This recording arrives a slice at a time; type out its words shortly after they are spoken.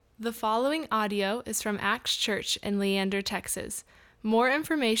The following audio is from Acts Church in Leander, Texas. More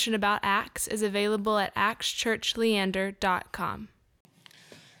information about Acts is available at actschurchleander.com.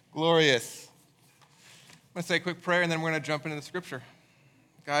 Glorious. I'm going to say a quick prayer, and then we're going to jump into the scripture.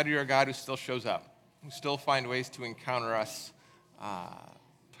 God, you're a God who still shows up, who still finds ways to encounter us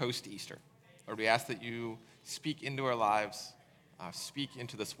post-Easter. Lord, we ask that you speak into our lives, speak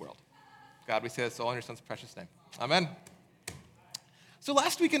into this world. God, we say this all in your Son's precious name. Amen. So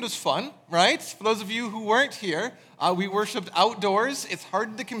last weekend was fun, right? For those of you who weren't here, we worshiped outdoors. It's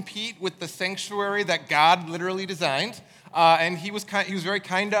hard to compete with the sanctuary that God literally designed. And he was very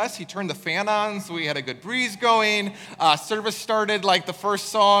kind to us. He turned the fan on, so we had a good breeze going. Service started like the first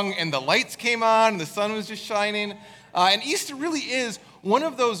song, and the lights came on, and the sun was just shining. And Easter really is one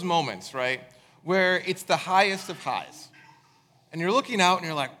of those moments, right, where it's the highest of highs. And you're looking out, and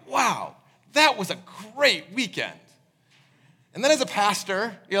you're like, wow, that was a great weekend. And then as a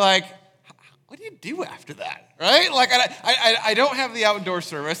pastor, you're like, what do you do after that, right? Like, I don't have the outdoor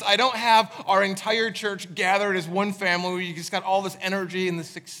service. I don't have our entire church gathered as one family where you just got all this energy and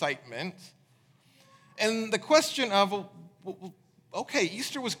this excitement. And the question of, well, okay,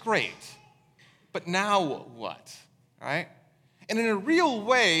 Easter was great, but now what, right? And in a real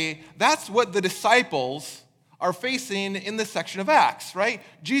way, that's what the disciples are facing in this section of Acts, right?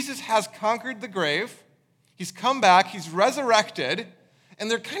 Jesus has conquered the grave. He's come back, he's resurrected, and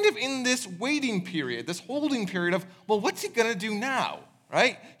they're kind of in this waiting period, this holding period of, well, what's he going to do now,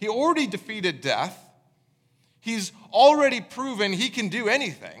 right? He already defeated death. He's already proven he can do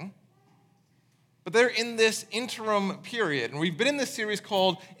anything. But they're in this interim period, and we've been in this series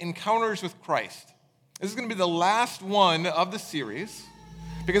called Encounters with Christ. This is going to be the last one of the series,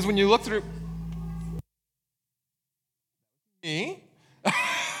 because when you look through me,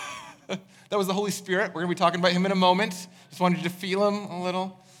 that was the Holy Spirit. We're going to be talking about him in a moment. Just wanted you to feel him a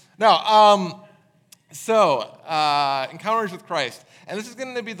little. Encounters with Christ. And this is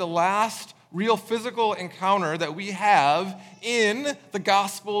going to be the last real physical encounter that we have in the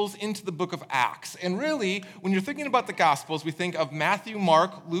Gospels into the book of Acts. And really, when you're thinking about the Gospels, we think of Matthew,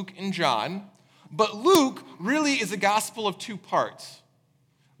 Mark, Luke, and John. But Luke really is a gospel of two parts.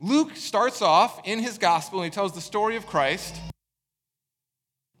 Luke starts off in his gospel, and he tells the story of Christ.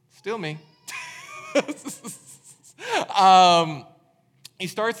 Still me. He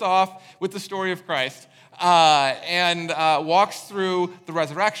starts off with the story of Christ and walks through the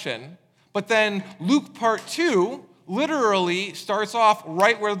resurrection. But then Luke part 2 literally starts off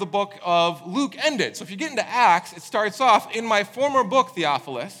right where the book of Luke ended. So if you get into Acts, it starts off in my former book,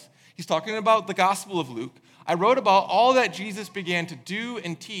 Theophilus. He's talking about the Gospel of Luke. I wrote about all that Jesus began to do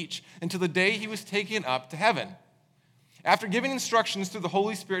and teach until the day he was taken up to heaven, after giving instructions through the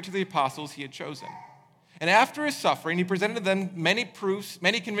Holy Spirit to the apostles he had chosen. And after his suffering, he presented them many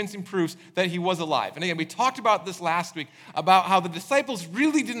convincing proofs that he was alive. And again, we talked about this last week, about how the disciples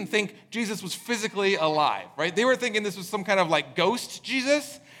really didn't think Jesus was physically alive, right? They were thinking this was some kind of like ghost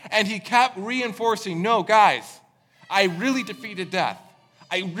Jesus, and he kept reinforcing, no, guys, I really defeated death.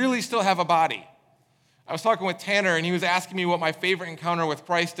 I really still have a body. I was talking with Tanner, and he was asking me what my favorite encounter with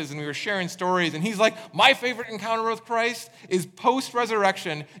Christ is, and we were sharing stories, and he's like, my favorite encounter with Christ is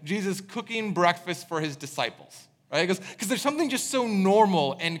post-resurrection, Jesus cooking breakfast for his disciples, right? Because there's something just so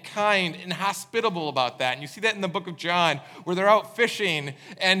normal and kind and hospitable about that, and you see that in the book of John, where they're out fishing,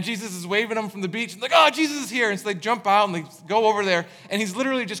 and Jesus is waving them from the beach, and like, oh, Jesus is here, and so they jump out, and they go over there, and he's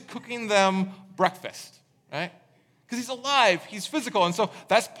literally just cooking them breakfast, right? Because he's alive, he's physical, and so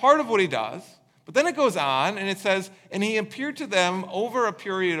that's part of what he does. But then it goes on, and it says, and he appeared to them over a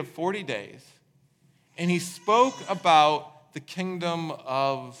period of 40 days, and he spoke about the kingdom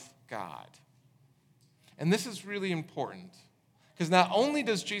of God. And this is really important, because not only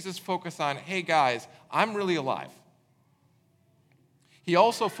does Jesus focus on, hey guys, I'm really alive, he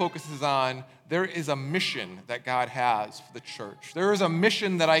also focuses on, there is a mission that God has for the church. There is a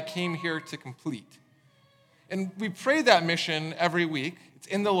mission that I came here to complete. And we pray that mission every week. It's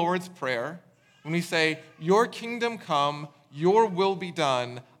in the Lord's Prayer. When we say, your kingdom come, your will be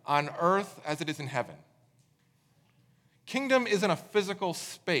done on earth as it is in heaven. Kingdom isn't a physical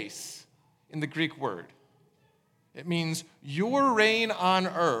space in the Greek word. It means your reign on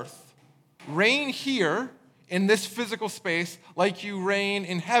earth, reign here in this physical space like you reign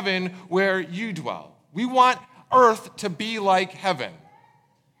in heaven where you dwell. We want earth to be like heaven.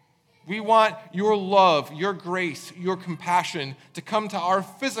 We want your love, your grace, your compassion to come to our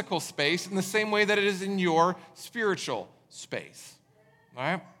physical space in the same way that it is in your spiritual space. All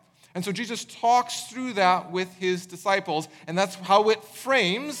right? And so Jesus talks through that with his disciples, and that's how it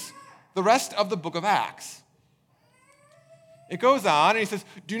frames the rest of the book of Acts. It goes on, and he says,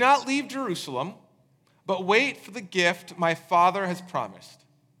 "Do not leave Jerusalem, but wait for the gift my Father has promised,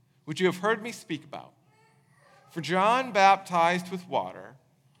 which you have heard me speak about. For John baptized with water,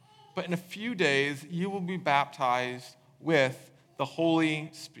 but in a few days you will be baptized with the Holy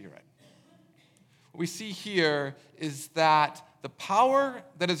Spirit." What we see here is that the power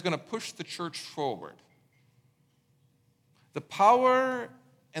that is going to push the church forward, the power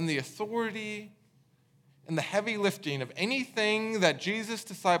and the authority and the heavy lifting of anything that Jesus'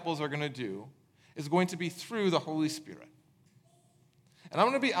 disciples are going to do is going to be through the Holy Spirit. And I'm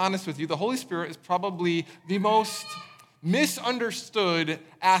going to be honest with you, the Holy Spirit is probably the most misunderstood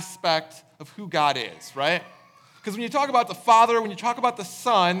aspect of who God is, right? Because when you talk about the Father, when you talk about the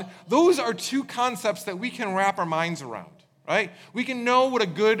Son, those are two concepts that we can wrap our minds around, right? We can know what a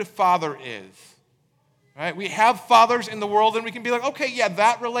good father is, right? We have fathers in the world, and we can be like, okay, yeah,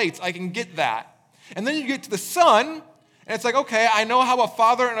 that relates. I can get that. And then you get to the Son, and it's like, okay, I know how a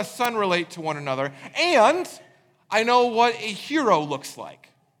father and a son relate to one another, and I know what a hero looks like.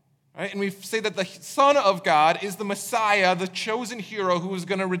 Right? And we say that the Son of God is the Messiah, the chosen hero who is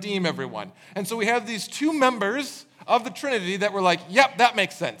going to redeem everyone. And so we have these two members of the Trinity that were like, yep, that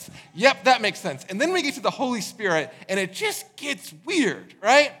makes sense. Yep, that makes sense. And then we get to the Holy Spirit, and it just gets weird,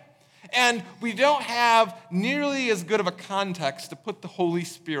 right? And we don't have nearly as good of a context to put the Holy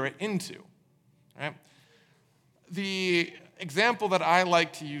Spirit into, right? The example that I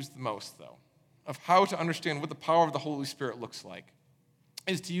like to use the most, though, of how to understand what the power of the Holy Spirit looks like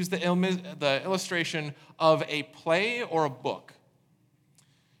is to use the illustration of a play or a book.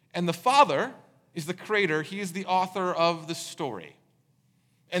 And the Father is the creator. He is the author of the story.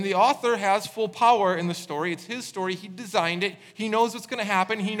 And the author has full power in the story. It's his story. He designed it. He knows what's going to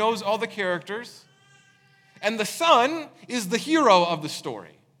happen. He knows all the characters. And the Son is the hero of the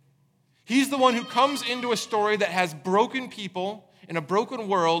story. He's the one who comes into a story that has broken people in a broken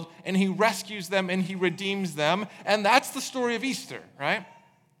world, and he rescues them and he redeems them. And that's the story of Easter, right?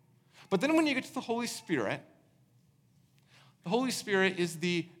 But then when you get to the Holy Spirit is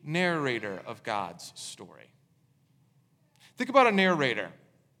the narrator of God's story. Think about a narrator.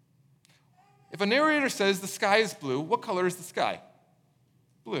 If a narrator says the sky is blue, what color is the sky?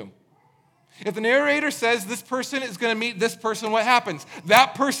 Blue. If the narrator says this person is going to meet this person, what happens?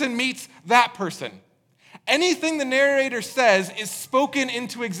 That person meets that person. Anything the narrator says is spoken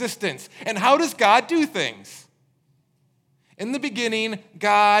into existence. And how does God do things? In the beginning,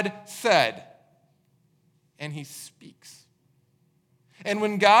 God said, and he speaks. And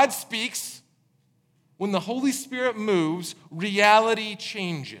when God speaks, when the Holy Spirit moves, reality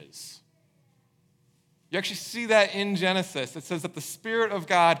changes. You actually see that in Genesis. It says that the Spirit of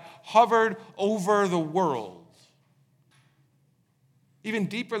God hovered over the world. Even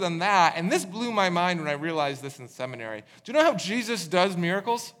deeper than that, and this blew my mind when I realized this in seminary. Do you know how Jesus does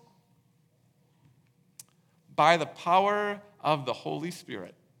miracles? By the power of the Holy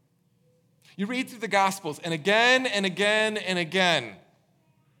Spirit. You read through the Gospels, and again and again and again,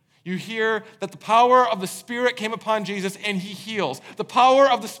 you hear that the power of the Spirit came upon Jesus and he heals. The power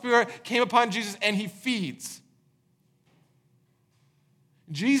of the Spirit came upon Jesus and he feeds.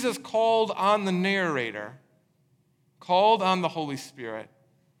 Jesus called on the narrator, called on the Holy Spirit,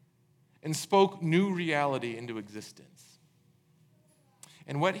 and spoke new reality into existence.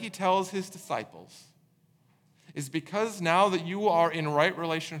 And what he tells his disciples is because now that you are in right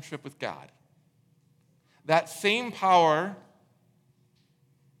relationship with God, that same power,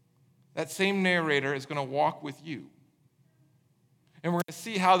 that same narrator is going to walk with you. And we're going to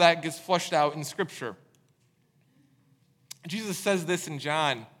see how that gets fleshed out in Scripture. Jesus says this in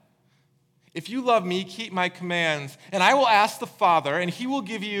John, "If you love me, keep my commands, and I will ask the Father, and he will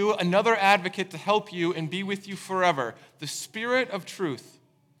give you another advocate to help you and be with you forever, the Spirit of truth.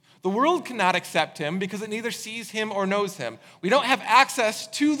 The world cannot accept him because it neither sees him or knows him." We don't have access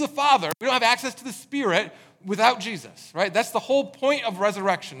to the Father. We don't have access to the Spirit without Jesus, right? That's the whole point of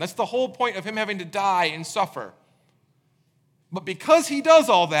resurrection. That's the whole point of him having to die and suffer. But because he does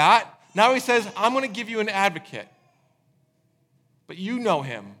all that, now he says, I'm going to give you an advocate. But you know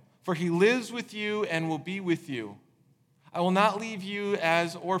him, for he lives with you and will be with you. I will not leave you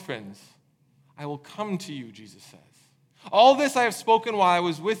as orphans. I will come to you, Jesus says. All this I have spoken while I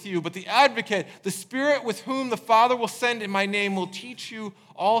was with you, but the advocate, the Spirit with whom the Father will send in my name, will teach you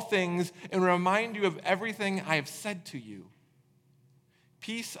all things and remind you of everything I have said to you.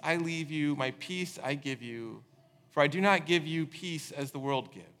 Peace I leave you, my peace I give you, for I do not give you peace as the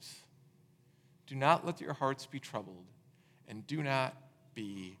world gives. Do not let your hearts be troubled, and do not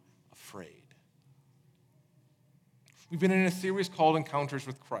be afraid. We've been in a series called Encounters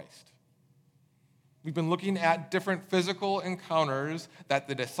with Christ. We've been looking at different physical encounters that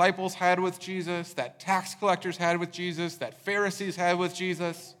the disciples had with Jesus, that tax collectors had with Jesus, that Pharisees had with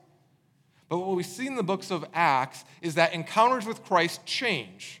Jesus. But what we see in the books of Acts is that encounters with Christ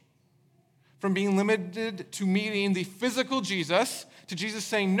change from being limited to meeting the physical Jesus to Jesus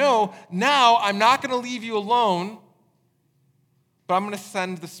saying, no, now I'm not going to leave you alone, but I'm going to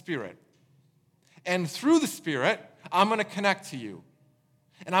send the Spirit. And through the Spirit, I'm going to connect to you.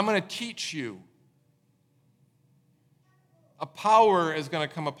 And I'm going to teach you. A power is going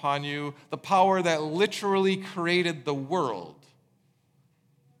to come upon you, the power that literally created the world.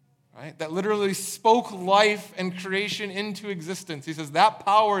 Right? That literally spoke life and creation into existence. He says that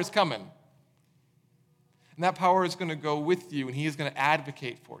power is coming. And that power is going to go with you, and he is going to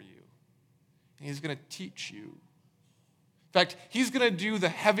advocate for you. And he's going to teach you. In fact, he's going to do the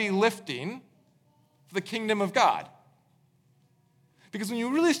heavy lifting for the kingdom of God. Because when you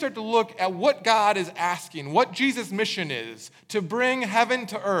really start to look at what God is asking, what Jesus' mission is, to bring heaven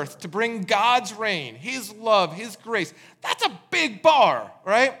to earth, to bring God's reign, his love, his grace, that's a big bar,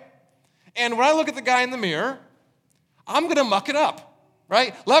 right? And when I look at the guy in the mirror, I'm going to muck it up,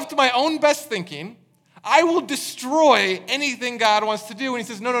 right? Left to my own best thinking, I will destroy anything God wants to do. And he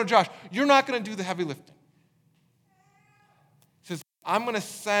says, no, Josh, you're not going to do the heavy lifting. He says, I'm going to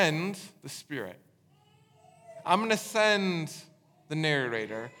send the Spirit. I'm going to send the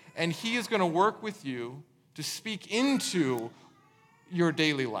narrator, and he is going to work with you to speak into your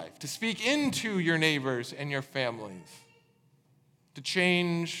daily life, to speak into your neighbors and your families, to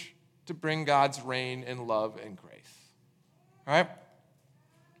change, to bring God's reign and love and grace. All right?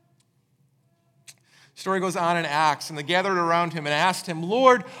 Story goes on in Acts, and they gathered around him and asked him,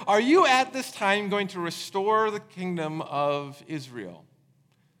 Lord, are you at this time going to restore the kingdom of Israel?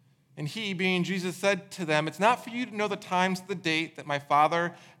 And he, being Jesus, said to them, it's not for you to know the times of the date that my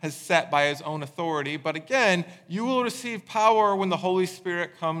Father has set by his own authority, but again, you will receive power when the Holy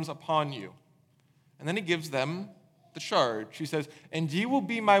Spirit comes upon you. And then he gives them the charge. He says, and ye will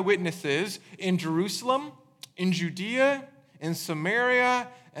be my witnesses in Jerusalem, in Judea, in Samaria,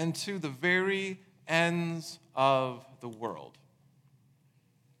 and to the very ends of the world.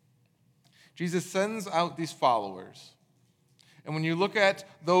 Jesus sends out these followers. And when you look at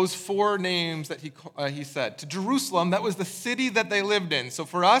those four names that he said, to Jerusalem, that was the city that they lived in. So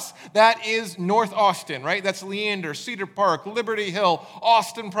for us, that is North Austin, right? That's Leander, Cedar Park, Liberty Hill,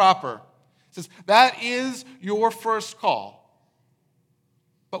 Austin proper. It says, that is your first call.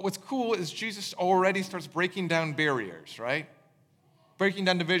 But what's cool is Jesus already starts breaking down barriers, right? Breaking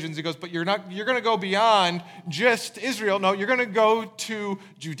down divisions. He goes, but you're going to go beyond just Israel. No, you're going to go to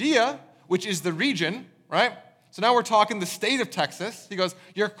Judea, which is the region, right? So now we're talking the state of Texas. He goes,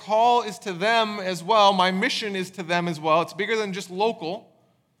 your call is to them as well. My mission is to them as well. It's bigger than just local,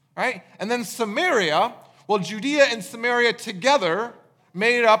 right? And then Samaria, well, Judea and Samaria together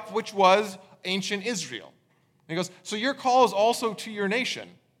made up, which was ancient Israel. And he goes, so your call is also to your nation.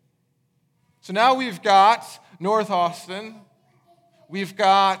 So now we've got North Austin, we've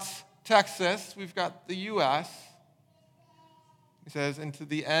got Texas, we've got the U.S. He says, and to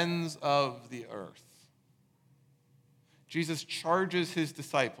the ends of the earth. Jesus charges his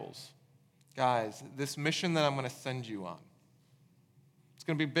disciples, guys, this mission that I'm going to send you on, it's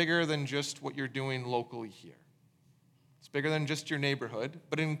going to be bigger than just what you're doing locally here. It's bigger than just your neighborhood,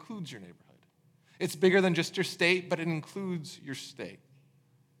 but it includes your neighborhood. It's bigger than just your state, but it includes your state.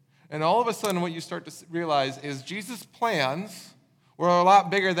 And all of a sudden, what you start to realize is Jesus' plans were a lot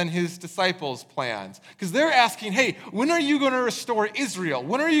bigger than his disciples' plans. Because they're asking, hey, when are you going to restore Israel?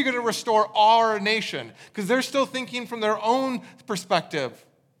 When are you going to restore our nation? Because they're still thinking from their own perspective.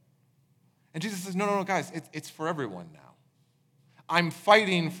 And Jesus says, no, guys, it's for everyone now. I'm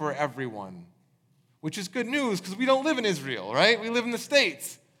fighting for everyone, which is good news because we don't live in Israel, right? We live in the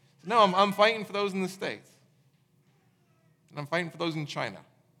States. No, I'm fighting for those in the States. And I'm fighting for those in China.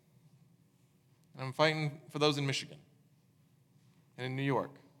 And I'm fighting for those in Michigan. And in New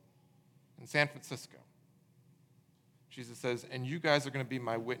York, in San Francisco. Jesus says, and you guys are going to be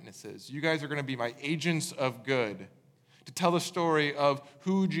my witnesses. You guys are going to be my agents of good to tell the story of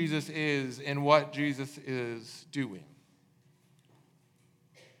who Jesus is and what Jesus is doing.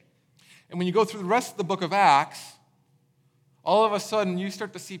 And when you go through the rest of the book of Acts, all of a sudden you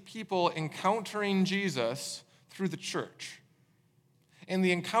start to see people encountering Jesus through the church. And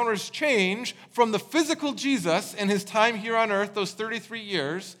the encounters change from the physical Jesus and his time here on earth, those 33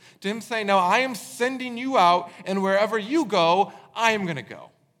 years, to him saying, now I am sending you out, and wherever you go, I am going to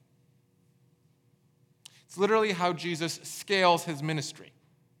go. It's literally how Jesus scales his ministry.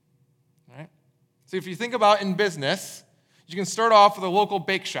 Right? So if you think about in business, you can start off with a local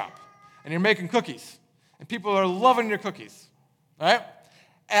bake shop. and you're making cookies, and people are loving your cookies, right?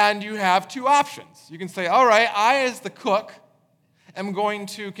 And you have two options. You can say, all right, I as the cook am going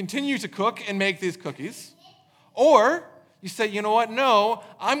to continue to cook and make these cookies. Or you say, you know what, no,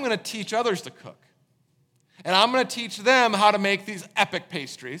 I'm going to teach others to cook. And I'm going to teach them how to make these epic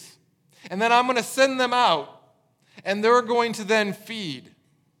pastries. And then I'm going to send them out, and they're going to then feed.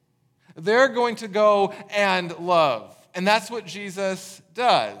 They're going to go and love. And that's what Jesus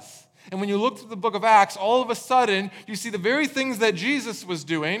does. And when you look through the book of Acts, all of a sudden, you see the very things that Jesus was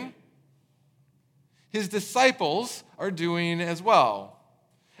doing, his disciples are doing as well.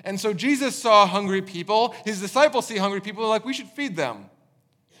 And so Jesus saw hungry people. His disciples see hungry people. They're like, we should feed them.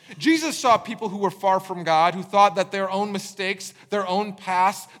 Jesus saw people who were far from God, who thought that their own mistakes, their own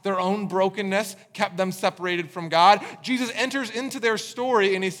past, their own brokenness kept them separated from God. Jesus enters into their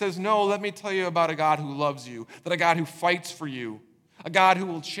story and he says, no, let me tell you about a God who loves you, that a God who fights for you, a God who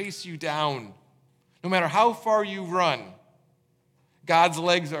will chase you down. No matter how far you run, God's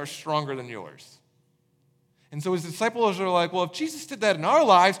legs are stronger than yours. And so his disciples are like, well, if Jesus did that in our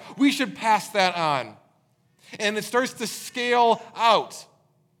lives, we should pass that on. And it starts to scale out.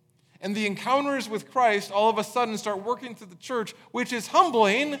 And the encounters with Christ all of a sudden start working through the church, which is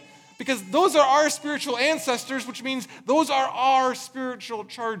humbling because those are our spiritual ancestors, which means those are our spiritual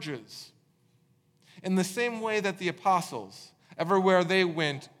charges. In the same way that the apostles, everywhere they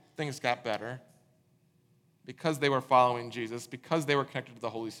went, things got better because they were following Jesus, because they were connected to the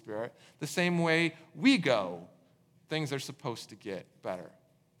Holy Spirit. The same way we go, things are supposed to get better.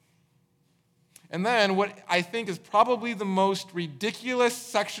 And then what I think is probably the most ridiculous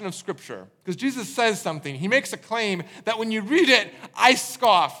section of Scripture, because Jesus says something, he makes a claim that when you read it, I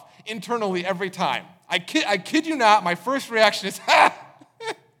scoff internally every time. I kid you not, my first reaction is, ha!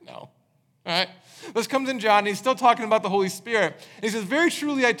 No. All right? This comes in John, and he's still talking about the Holy Spirit. And he says, very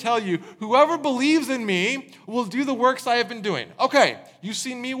truly I tell you, whoever believes in me will do the works I have been doing. Okay, you've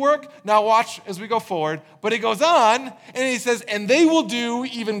seen me work, now watch as we go forward. But he goes on, and he says, and they will do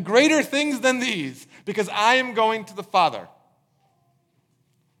even greater things than these, because I am going to the Father.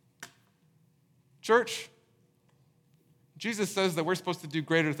 Church, Jesus says that we're supposed to do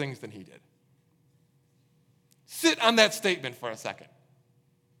greater things than he did. Sit on that statement for a second.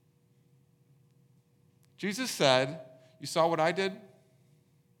 Jesus said, you saw what I did?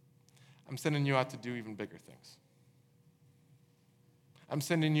 I'm sending you out to do even bigger things. I'm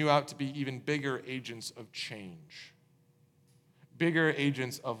sending you out to be even bigger agents of change, bigger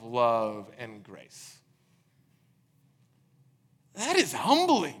agents of love and grace. That is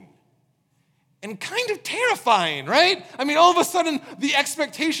humbling and kind of terrifying, right? I mean, all of a sudden, the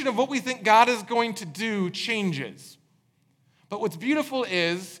expectation of what we think God is going to do changes. But what's beautiful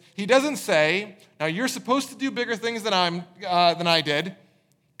is he doesn't say, now you're supposed to do bigger things than I did.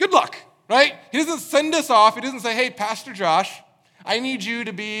 Good luck, right? He doesn't send us off. He doesn't say, hey, Pastor Josh, I need you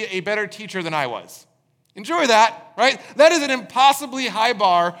to be a better teacher than I was. Enjoy that, right? That is an impossibly high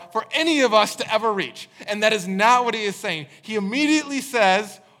bar for any of us to ever reach. And that is not what he is saying. He immediately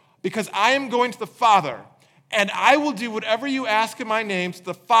says, because I am going to the Father, and I will do whatever you ask in my name, so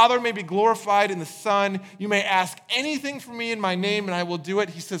the Father may be glorified in the Son. You may ask anything from me in my name, and I will do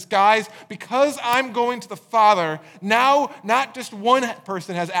it. He says, guys, because I'm going to the Father, now not just one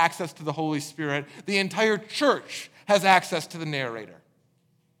person has access to the Holy Spirit. The entire church has access to the narrator.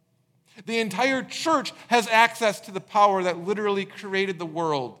 The entire church has access to the power that literally created the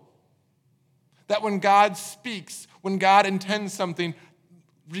world. That when God speaks, when God intends something,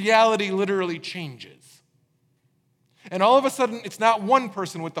 reality literally changes. And all of a sudden, it's not one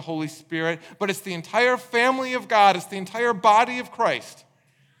person with the Holy Spirit, but it's the entire family of God. It's the entire body of Christ.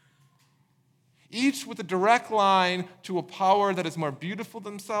 Each with a direct line to a power that is more beautiful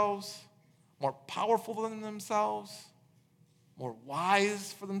than themselves, more powerful than themselves, more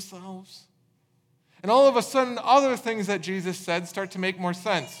wise for themselves. And all of a sudden, other things that Jesus said start to make more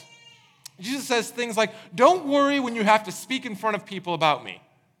sense. Jesus says things like, don't worry when you have to speak in front of people about me.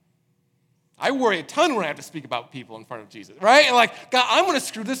 I worry a ton when I have to speak about people in front of Jesus, right? And like, God, I'm going to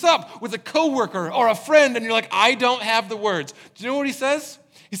screw this up with a coworker or a friend, and you're like, I don't have the words. Do you know what he says?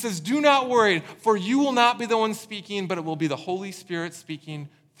 He says, do not worry, for you will not be the one speaking, but it will be the Holy Spirit speaking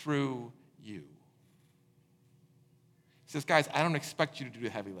through you. He says, guys, I don't expect you to do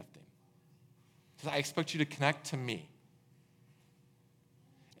the heavy lifting. He says, I expect you to connect to me.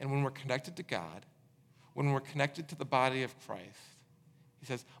 And when we're connected to God, when we're connected to the body of Christ, he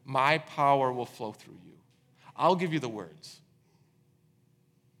says, my power will flow through you. I'll give you the words.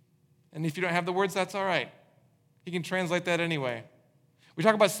 And if you don't have the words, that's all right. He can translate that anyway. We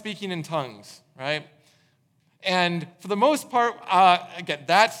talk about speaking in tongues, right? And for the most part, again,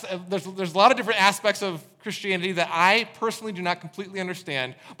 there's a lot of different aspects of Christianity that I personally do not completely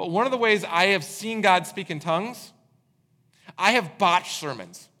understand. But one of the ways I have seen God speak in tongues, I have botched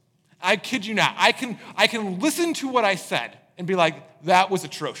sermons. I kid you not. I can listen to what I said and be like, that was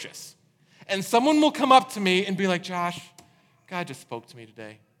atrocious. And someone will come up to me and be like, Josh, God just spoke to me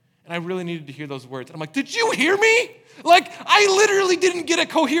today. And I really needed to hear those words. And I'm like, did you hear me? Like, I literally didn't get a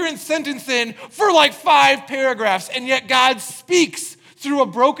coherent sentence in for like 5 paragraphs. And yet God speaks through a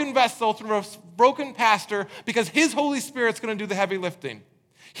broken vessel, through a broken pastor, because his Holy Spirit's going to do the heavy lifting.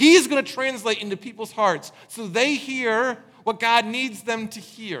 He's going to translate into people's hearts so they hear what God needs them to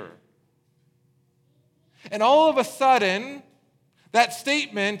hear. And all of a sudden, that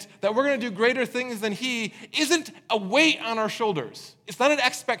statement that we're going to do greater things than he isn't a weight on our shoulders. It's not an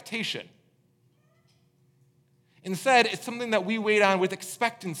expectation. Instead, it's something that we wait on with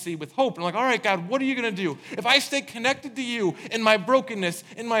expectancy, with hope. And like, all right, God, what are you going to do? If I stay connected to you in my brokenness,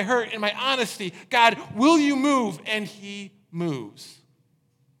 in my hurt, in my honesty, God, will you move? And he moves.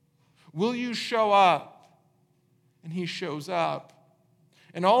 Will you show up? And he shows up.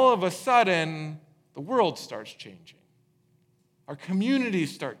 And all of a sudden, the world starts changing. Our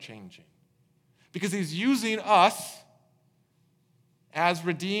communities start changing. Because he's using us as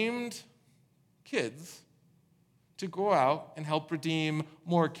redeemed kids to go out and help redeem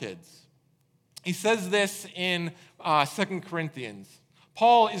more kids. He says this in 2 Corinthians.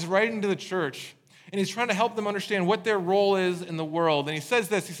 Paul is writing to the church, and he's trying to help them understand what their role is in the world. And he says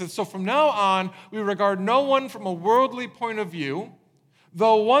this, he says, so from now on, we regard no one from a worldly point of view.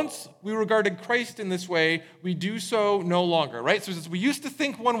 Though once we regarded Christ in this way, we do so no longer, right? So it says we used to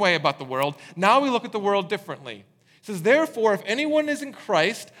think one way about the world. Now we look at the world differently. It says, therefore, if anyone is in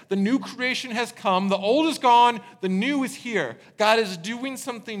Christ, the new creation has come. The old is gone. The new is here. God is doing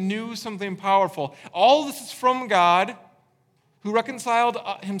something new, something powerful. All this is from God, who reconciled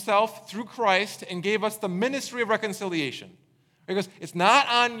himself through Christ and gave us the ministry of reconciliation. He goes, it's not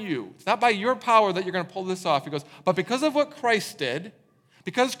on you. It's not by your power that you're going to pull this off. He goes, but because of what Christ did,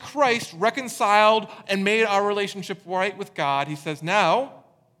 because Christ reconciled and made our relationship right with God, he says, now,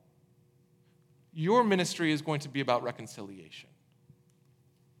 your ministry is going to be about reconciliation.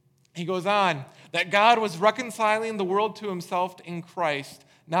 He goes on, that God was reconciling the world to himself in Christ,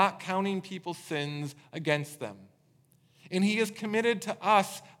 not counting people's sins against them. And he has committed to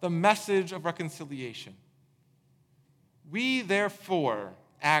us the message of reconciliation. We, therefore,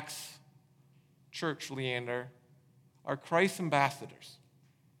 Acts Church, Leander, are Christ's ambassadors.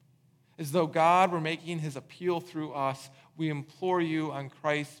 As though God were making his appeal through us, we implore you on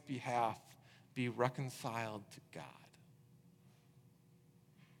Christ's behalf, be reconciled to God.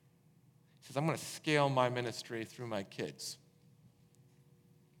 He says, I'm going to scale my ministry through my kids.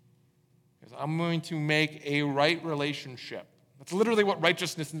 Because I'm going to make a right relationship. That's literally what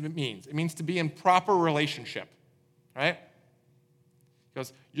righteousness means. It means to be in proper relationship, right? He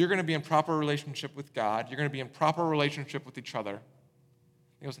goes, you're going to be in proper relationship with God. You're going to be in proper relationship with each other.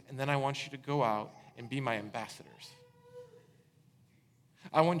 He goes, and then I want you to go out and be my ambassadors.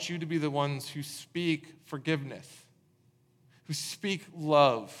 I want you to be the ones who speak forgiveness, who speak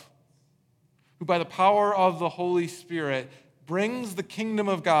love, who by the power of the Holy Spirit brings the kingdom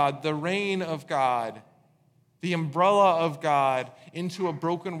of God, the reign of God, the umbrella of God into a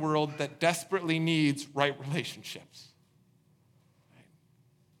broken world that desperately needs right relationships. Right?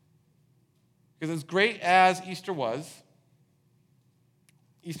 Because as great as Easter was,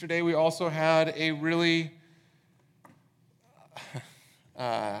 Easter Day we also had a really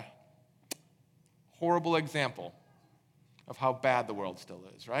horrible example of how bad the world still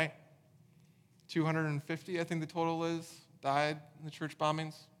is, right? 250, I think the total is, died in the church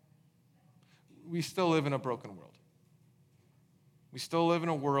bombings. We still live in a broken world. We still live in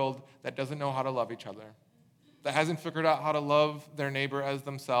a world that doesn't know how to love each other, that hasn't figured out how to love their neighbor as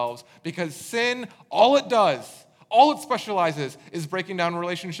themselves, because sin, all it specializes is breaking down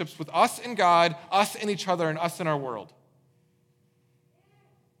relationships with us and God, us and each other, and us and our world.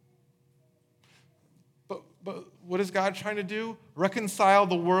 But what is God trying to do? Reconcile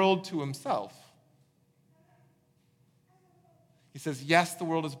the world to himself. He says, yes, the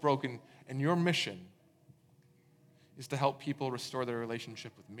world is broken, and your mission is to help people restore their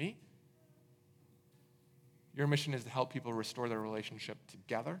relationship with me. Your mission is to help people restore their relationship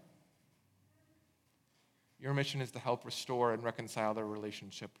together. Your mission is to help restore and reconcile their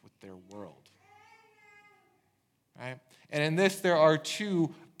relationship with their world. Right? And in this, there are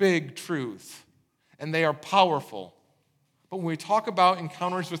two big truths, and they are powerful. But when we talk about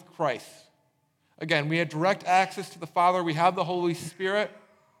encounters with Christ, again, we have direct access to the Father. We have the Holy Spirit.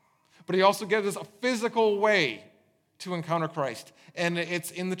 But he also gives us a physical way to encounter Christ, and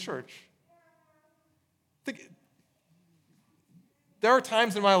it's in the church. There are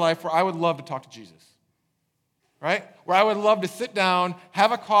times in my life where I would love to talk to Jesus, right? Where I would love to sit down,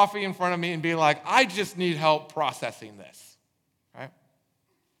 have a coffee in front of me, and be like, I just need help processing this, right?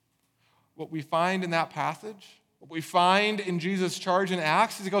 What we find in that passage, what we find in Jesus' charge in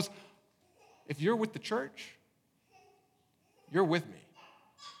Acts is he goes, if you're with the church, you're with me.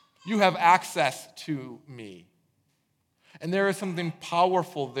 You have access to me. And there is something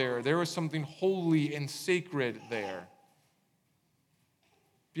powerful there. There is something holy and sacred there.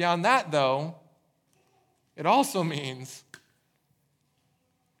 Beyond that, though, it also means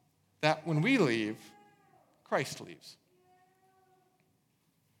that when we leave, Christ leaves.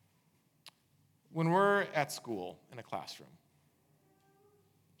 When we're at school in a classroom,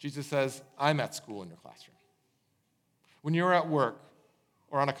 Jesus says, I'm at school in your classroom. When you're at work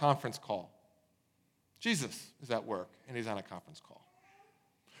or on a conference call, Jesus is at work and he's on a conference call.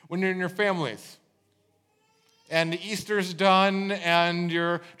 When you're in your families, and Easter's done, and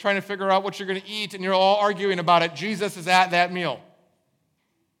you're trying to figure out what you're going to eat, and you're all arguing about it, Jesus is at that meal.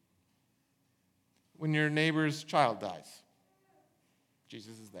 When your neighbor's child dies,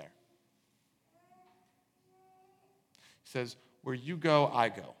 Jesus is there. He says, where you go, I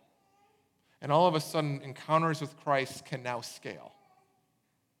go. And all of a sudden, encounters with Christ can now scale.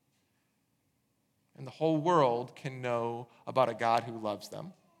 And the whole world can know about a God who loves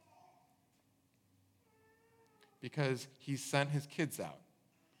them, because he sent his kids out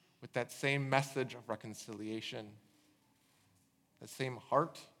with that same message of reconciliation, that same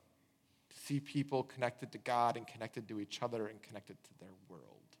heart to see people connected to God and connected to each other and connected to their world.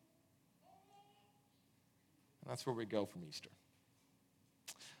 And that's where we go from Easter.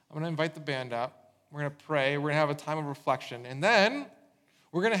 I'm going to invite the band up. We're going to pray. We're going to have a time of reflection. And then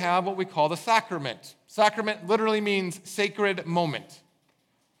we're going to have what we call the sacrament. Sacrament literally means sacred moment.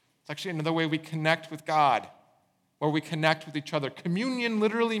 It's actually another way we connect with God, where we connect with each other. Communion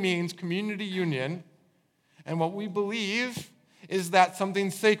literally means community union. And what we believe is that something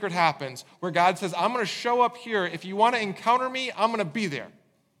sacred happens, where God says, I'm going to show up here. If you want to encounter me, I'm going to be there.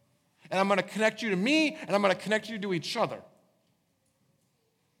 And I'm going to connect you to me, and I'm going to connect you to each other.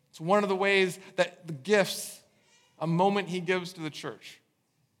 It's one of the ways that the gifts, a moment he gives to the church.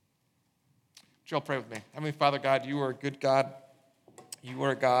 Would you all pray with me? Heavenly Father, God, you are a good God. You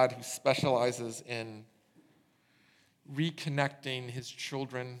are a God who specializes in reconnecting his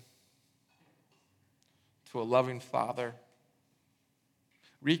children to a loving Father,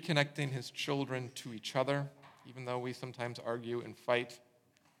 reconnecting his children to each other, even though we sometimes argue and fight,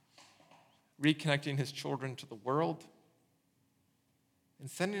 reconnecting his children to the world, and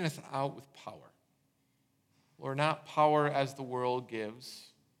sending us out with power. Lord, not power as the world gives,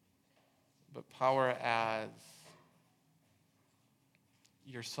 but power as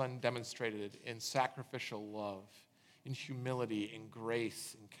your Son demonstrated in sacrificial love, in humility, in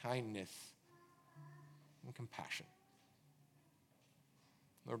grace, in kindness, in compassion.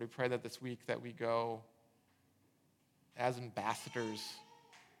 Lord, we pray that this week that we go as ambassadors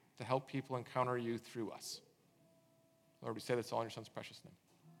to help people encounter you through us. Lord, we say this all in your Son's precious name.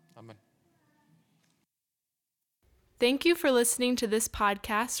 Amen. Thank you for listening to this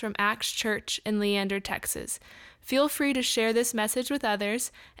podcast from Acts Church in Leander, Texas. Feel free to share this message with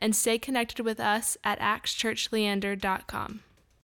others and stay connected with us at actschurchleander.com.